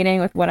resonating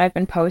with what I've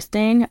been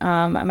posting.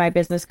 My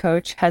business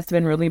coach has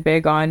been really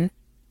big on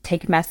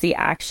take messy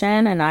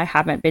action, and I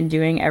haven't been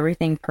doing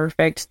everything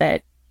perfect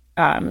that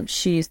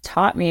she's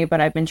taught me, but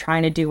I've been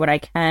trying to do what I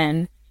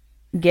can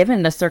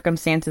given the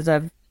circumstances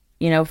of,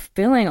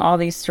 feeling all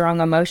these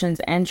strong emotions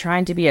and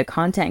trying to be a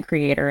content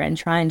creator and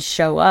try and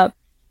show up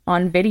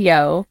on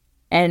video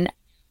and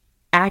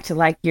act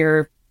like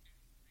you're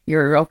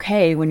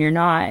okay when you're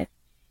not.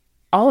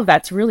 All of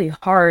that's really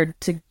hard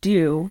to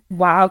do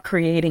while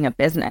creating a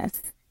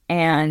business.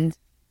 And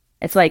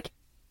it's like,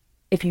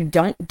 if you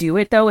don't do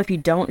it though, if you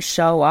don't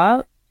show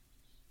up,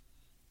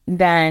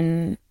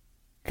 then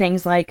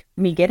things like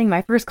me getting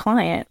my first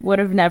client would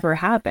have never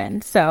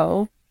happened.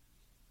 So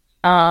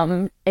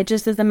it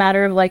just is a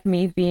matter of like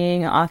me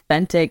being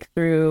authentic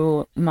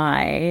through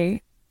my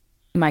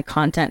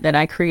content that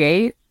I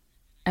create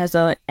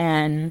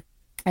and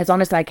as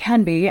honest as I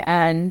can be.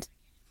 And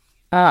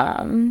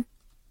it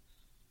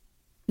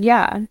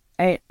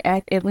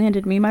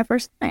landed me my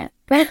first client.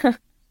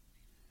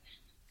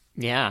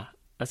 Yeah,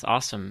 that's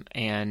awesome.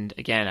 And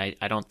again,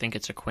 I don't think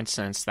it's a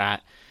coincidence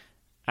that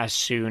as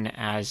soon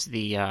as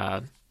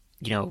the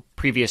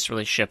previous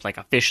relationship like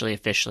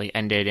officially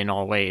ended in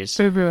all ways,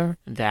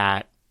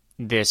 that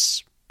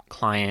this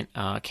client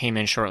came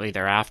in shortly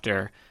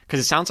thereafter. Because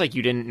it sounds like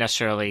you didn't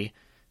necessarily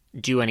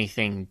do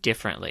anything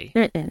differently.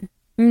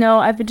 No,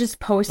 I've been just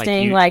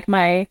posting like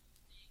my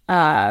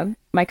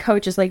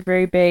coach is like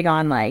very big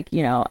on like,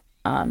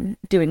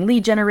 doing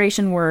lead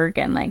generation work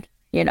and like,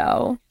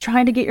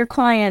 trying to get your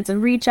clients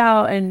and reach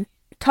out and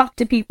talk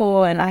to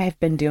people. And I have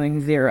been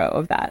doing zero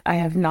of that. I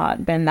have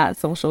not been that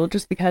social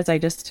just because I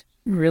just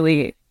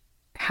really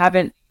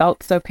haven't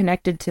felt so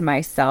connected to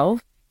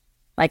myself.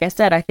 Like I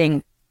said, I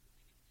think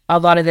a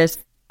lot of this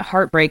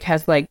heartbreak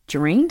has like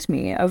drained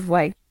me of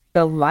like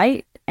the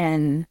light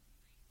and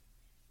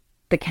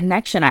the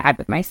connection I had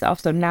with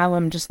myself. So now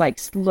I'm just like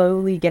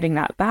slowly getting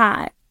that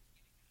back.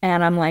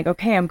 And I'm like,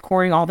 okay, I'm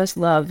pouring all this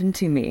love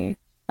into me.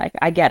 Like,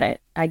 I get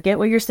it. I get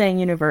what you're saying,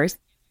 universe.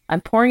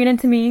 I'm pouring it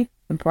into me.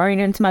 I'm pouring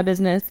it into my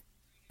business.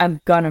 I'm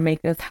gonna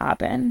make this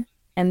happen.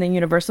 And the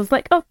universe was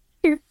like, oh,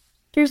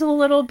 here's a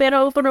little bit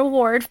of an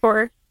reward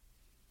for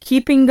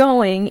keeping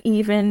going,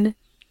 even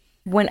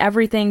when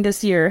everything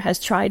this year has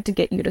tried to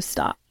get you to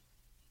stop.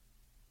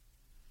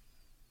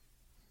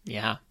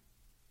 Yeah.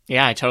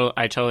 Yeah, I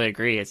totally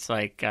agree. It's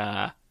like,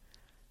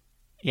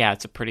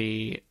 it's a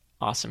pretty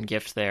awesome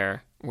gift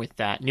there with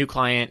that new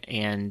client.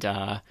 And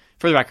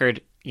for the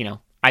record,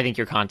 I think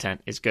your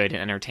content is good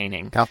and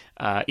entertaining.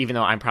 Yeah. Even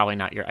though I'm probably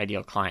not your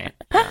ideal client,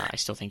 I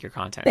still think your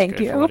content is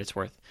good for what it's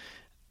worth.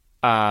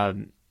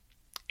 And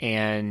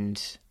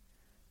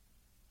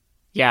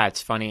yeah,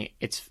 it's funny.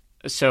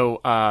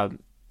 I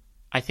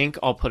think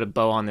I'll put a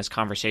bow on this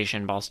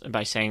conversation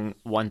by saying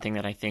one thing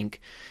that I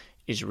think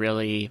is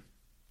really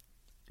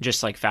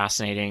just like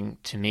fascinating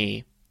to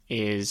me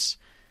is,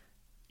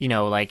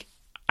 like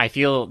I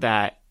feel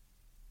that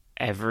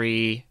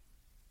every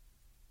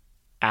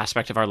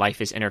aspect of our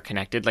life is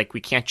interconnected. Like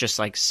we can't just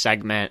like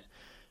segment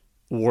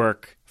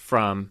work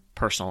from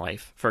personal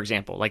life, for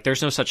example. Like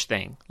there's no such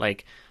thing.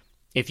 Like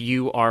if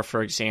you are,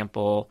 for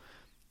example,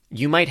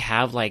 you might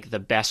have like the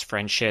best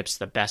friendships,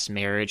 the best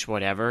marriage,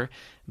 whatever,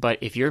 but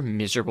if you're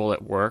miserable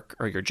at work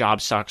or your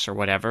job sucks or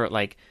whatever,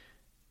 like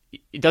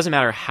it doesn't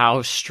matter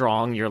how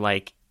strong your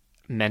like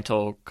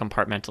mental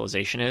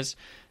compartmentalization is,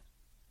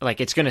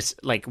 like it's going to,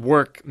 like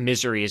work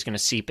misery is going to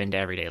seep into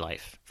everyday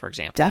life, for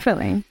example.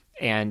 Definitely.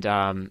 And,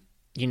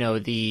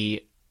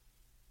 the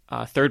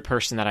third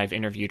person that I've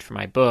interviewed for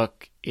my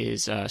book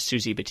is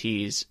Susie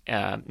Batiste.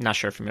 Not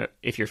sure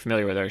if you're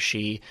familiar with her.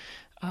 She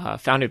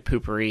founded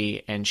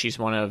Poopery, and she's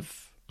one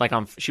of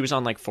she was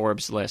on like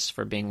Forbes list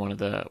for being one of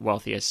the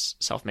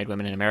wealthiest self-made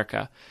women in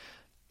America.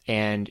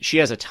 And she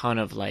has a ton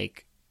of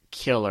like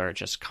killer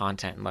just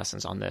content and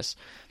lessons on this.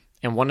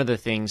 And one of the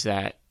things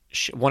that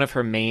one of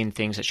her main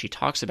things that she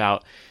talks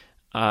about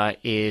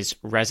is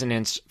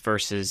resonance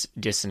versus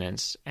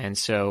dissonance. And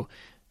so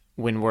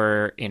when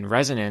we're in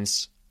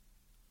resonance,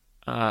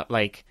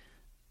 like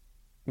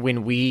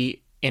when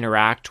we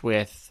interact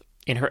with,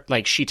 in her,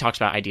 like she talks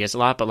about ideas a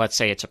lot, but let's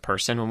say it's a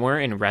person. When we're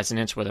in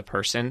resonance with a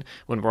person,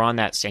 when we're on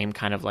that same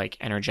kind of like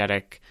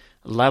energetic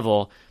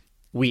level,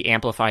 we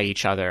amplify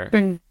each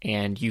other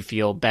and you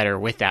feel better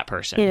with that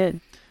person. Yeah.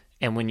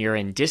 And when you're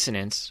in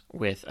dissonance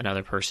with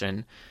another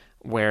person,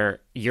 where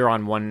you're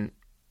on one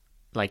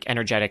like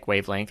energetic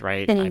wavelength,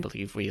 right? I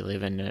believe we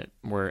live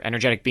we're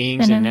energetic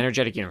beings in an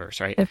energetic universe,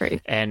 right?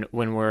 Right. And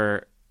when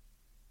we're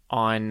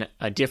on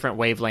a different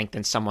wavelength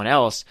than someone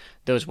else,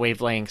 those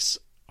wavelengths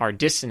are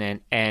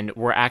dissonant, and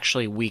we're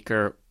actually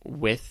weaker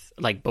with,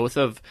 like, both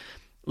of,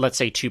 let's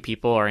say two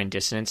people are in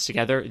dissonance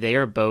together, they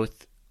are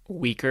both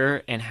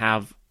weaker and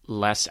have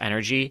less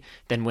energy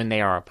than when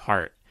they are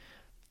apart.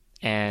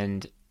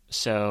 And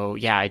so,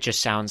 yeah, it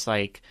just sounds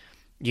like,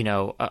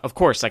 of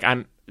course, like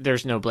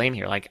there's no blame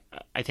here. Like,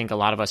 I think a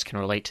lot of us can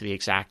relate to the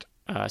exact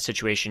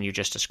situation you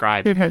just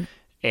described. Mm-hmm.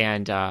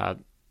 And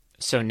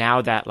so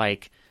now that,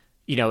 like,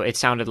 it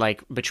sounded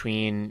like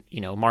between,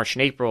 March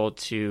and April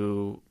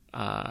to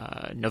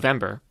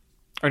November,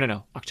 or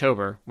no,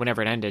 October,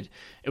 whenever it ended,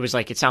 it was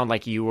like, it sounded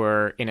like you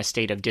were in a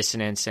state of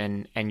dissonance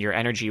and your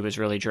energy was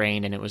really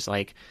drained, and it was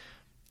like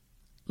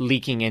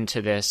leaking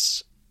into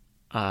this,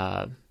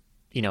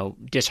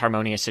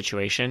 disharmonious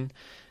situation.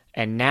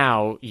 And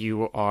now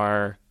you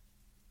are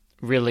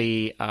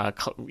really,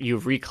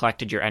 you've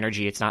recollected your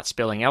energy. It's not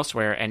spilling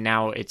elsewhere. And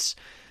now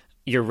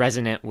you're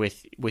resonant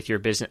with your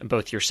business,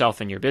 both yourself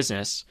and your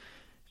business.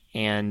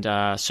 And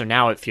so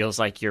now it feels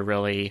like you're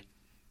really,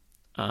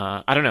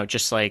 I don't know,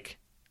 just like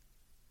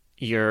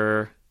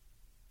you're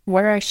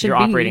where I should you're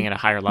be. Operating at a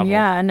higher level.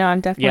 Yeah, no,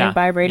 I'm definitely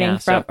vibrating I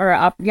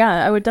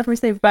would definitely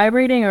say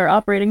vibrating or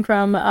operating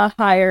from a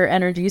higher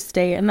energy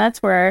state. And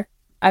that's where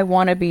I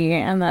want to be,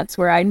 and that's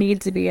where I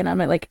need to be. And I'm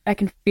like, I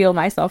can feel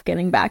myself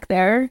getting back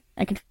there.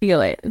 I can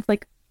feel it. It's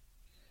like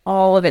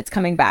all of it's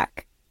coming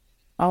back,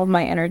 all of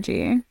my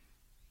energy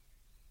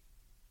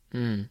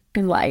and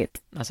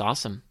light. That's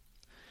awesome.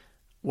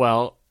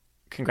 Well,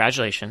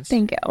 congratulations.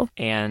 Thank you.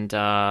 And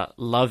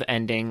love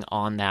ending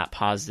on that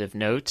positive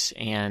note.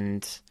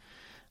 And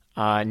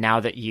now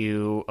that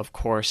you, of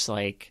course,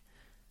 like,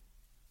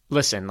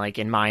 listen, like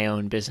in my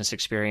own business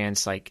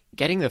experience, like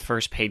getting the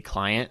first paid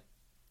client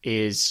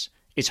is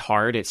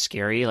hard. It's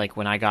scary. Like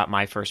when I got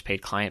my first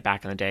paid client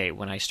back in the day,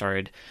 when I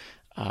started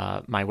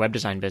my web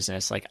design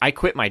business, like I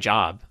quit my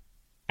job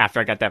after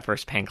I got that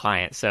first paying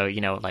client. So,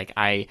 like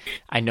I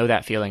know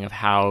that feeling of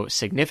how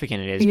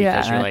significant it is,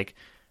 because you're like,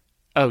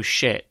 oh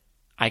shit,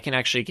 I can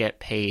actually get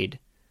paid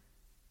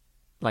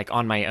like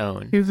on my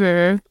own.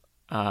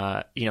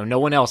 Mm-hmm. No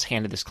one else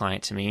handed this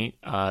client to me.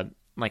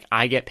 Like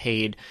I get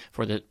paid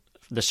for the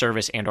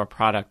service and or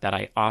product that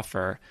I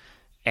offer.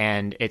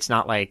 And it's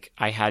not like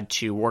I had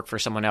to work for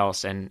someone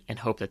else and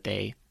hope that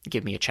they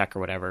give me a check or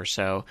whatever.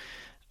 So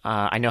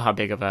I know how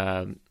big of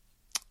a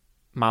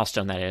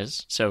milestone that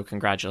is. So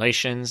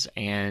congratulations,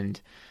 and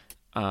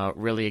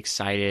really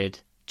excited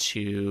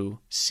to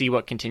see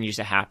what continues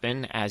to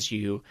happen as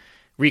you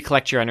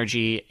recollect your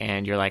energy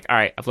and you're like, all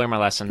right, I've learned my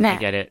lesson. I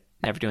get it.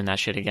 Never doing that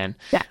shit again.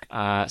 Yeah.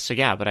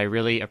 But I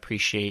really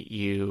appreciate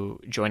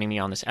you joining me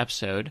on this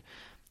episode.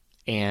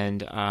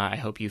 And I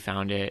hope you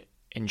found it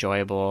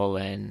enjoyable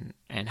and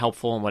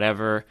helpful and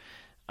whatever,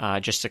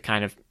 just to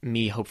kind of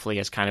me, hopefully,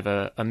 as kind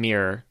of a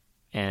mirror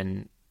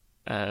and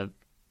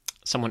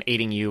someone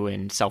aiding you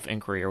in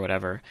self-inquiry or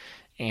whatever.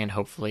 And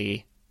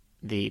hopefully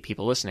the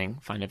people listening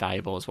find it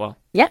valuable as well.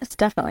 Yes,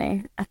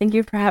 definitely. Thank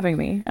you for having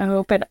me.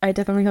 I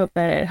definitely hope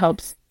that it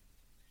helps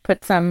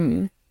put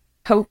some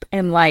hope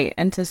and light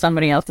into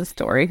somebody else's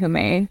story who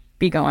may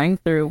be going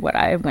through what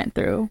I went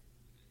through.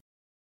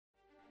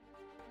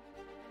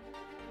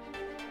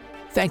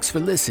 Thanks for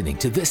listening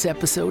to this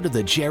episode of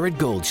The Jared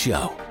Gold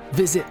Show.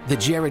 Visit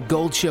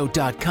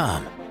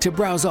thejaredgoldshow.com to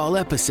browse all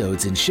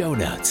episodes and show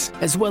notes,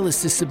 as well as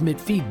to submit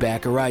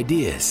feedback or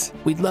ideas.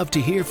 We'd love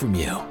to hear from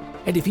you.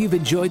 And if you've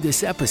enjoyed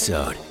this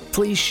episode,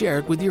 please share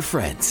it with your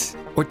friends,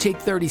 or take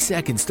 30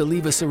 seconds to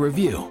leave us a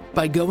review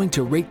by going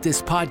to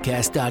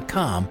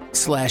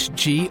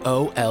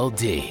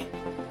ratethispodcast.com/GOLD.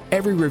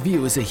 Every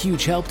review is a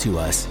huge help to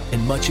us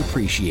and much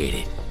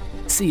appreciated.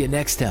 See you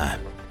next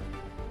time.